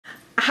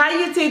Hi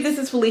YouTube, this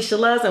is Felicia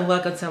Loves and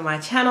welcome to my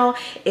channel.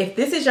 If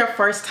this is your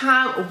first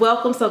time,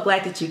 welcome. So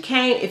glad that you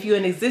came. If you're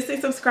an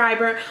existing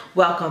subscriber,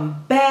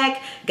 welcome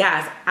back.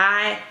 Guys,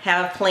 I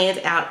have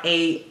planned out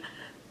a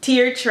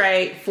tier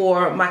tray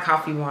for my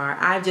coffee bar.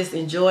 I just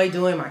enjoy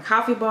doing my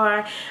coffee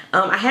bar.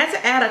 I had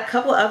to add a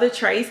couple other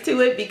trays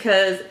to it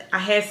because I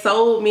had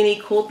so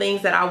many cool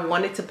things that I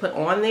wanted to put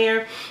on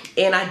there.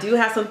 And I do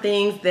have some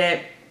things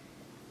that,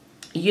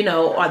 you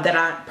know, or that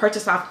I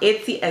purchased off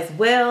Etsy as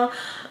well.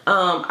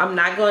 I'm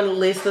not going to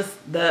list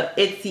the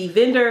Etsy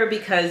vendor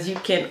because you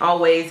can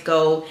always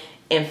go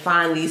and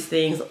find these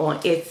things on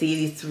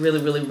Etsy. It's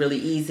really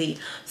easy.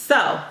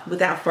 So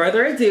without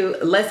further ado,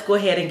 let's go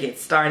ahead and get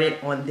started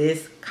on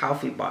this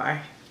coffee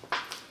bar.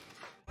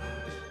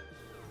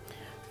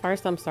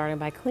 First, I'm starting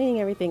by cleaning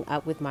everything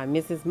up with my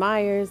Mrs.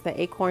 Meyer's,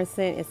 the acorn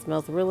scent. It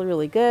smells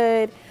really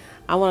good.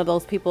 I'm one of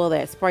those people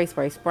that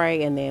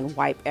spray and then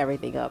wipe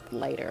everything up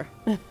later.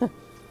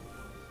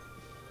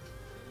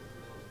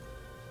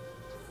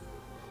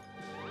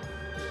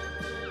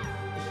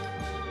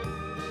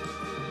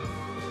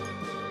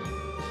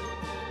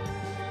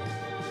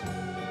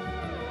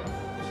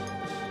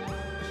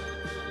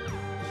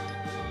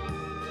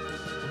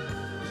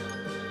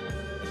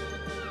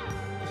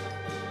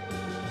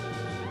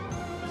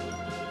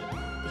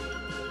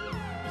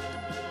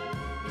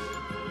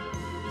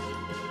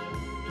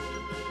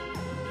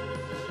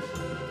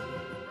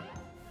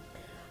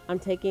 I'm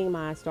taking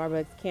my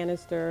Starbucks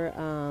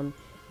canister.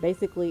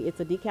 Basically, it's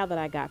a decal that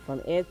I got from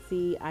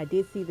Etsy. I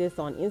did see this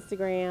on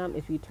Instagram.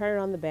 If you turn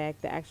it on the back,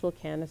 the actual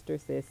canister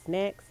says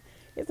snacks.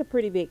 It's a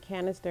pretty big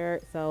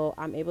canister, so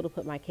I'm able to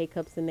put my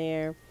K-cups in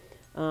there.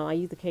 I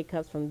use the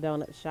K-cups from the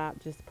donut shop,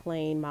 just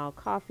plain mild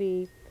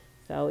coffee.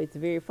 So it's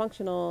very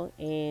functional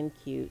and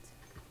cute.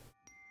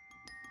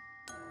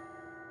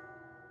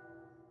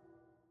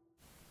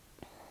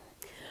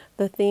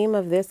 The theme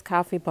of this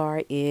coffee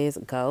bar is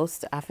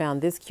ghost. I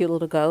found this cute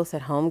little ghost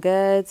at Home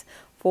Goods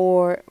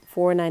for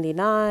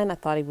 $4.99. I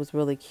thought he was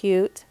really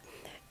cute.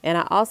 And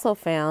I also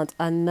found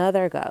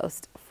another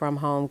ghost from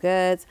Home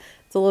Goods.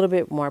 It's a little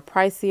bit more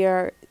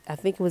pricier. I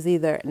think it was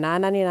either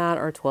 $9.99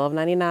 or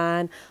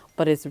 $12.99,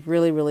 but it's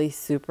really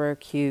super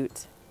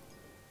cute.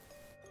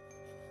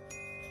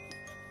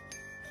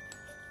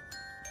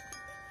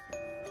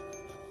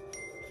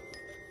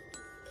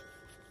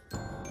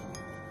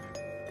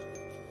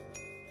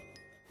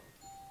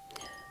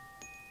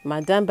 My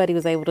Dunn buddy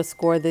was able to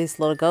score this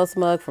little ghost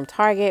mug from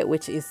Target,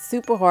 which is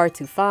super hard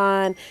to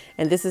find.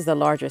 And this is the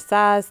larger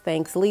size.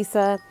 Thanks,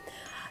 Lisa.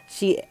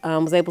 She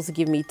was able to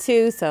give me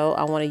two, so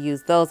I want to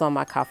use those on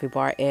my coffee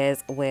bar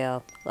as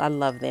well. I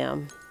love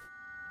them.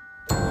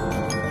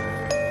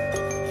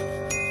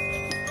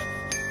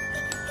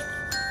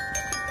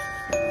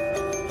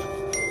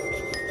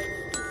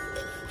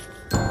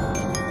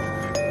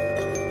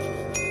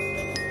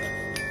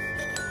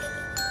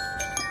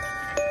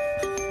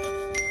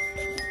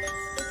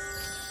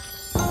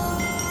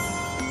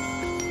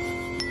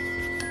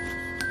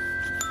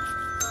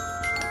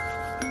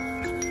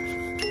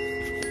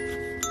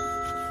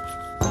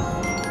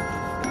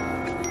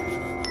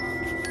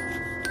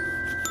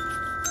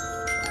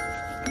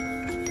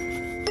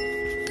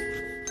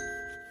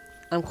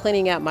 I'm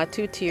cleaning out my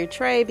two-tier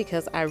tray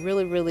because I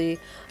really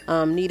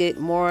needed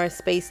more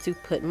space to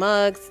put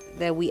mugs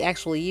that we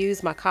actually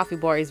use. My coffee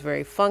bar is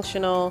very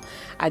functional.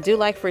 I do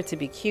like for it to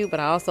be cute, but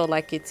I also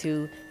like it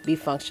to be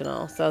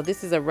functional. So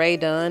this is a Rae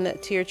Dunn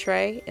tier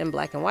tray in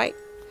black and white,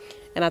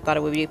 and I thought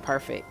it would be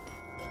perfect.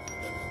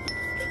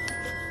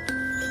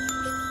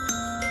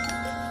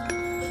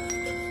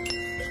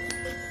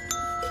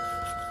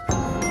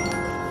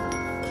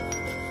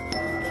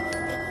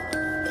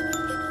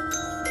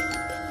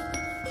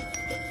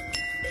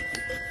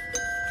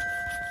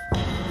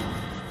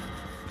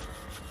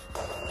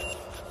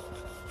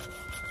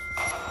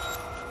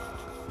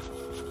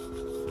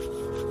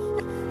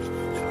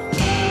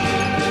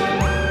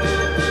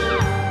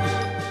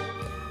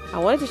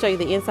 I wanted to show you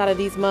the inside of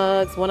these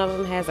mugs. One of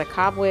them has a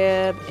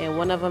cobweb and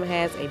one of them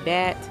has a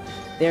bat.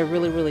 They're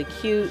really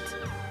cute,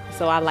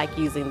 so I like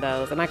using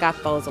those, and I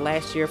got those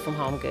last year from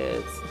Home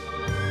Goods.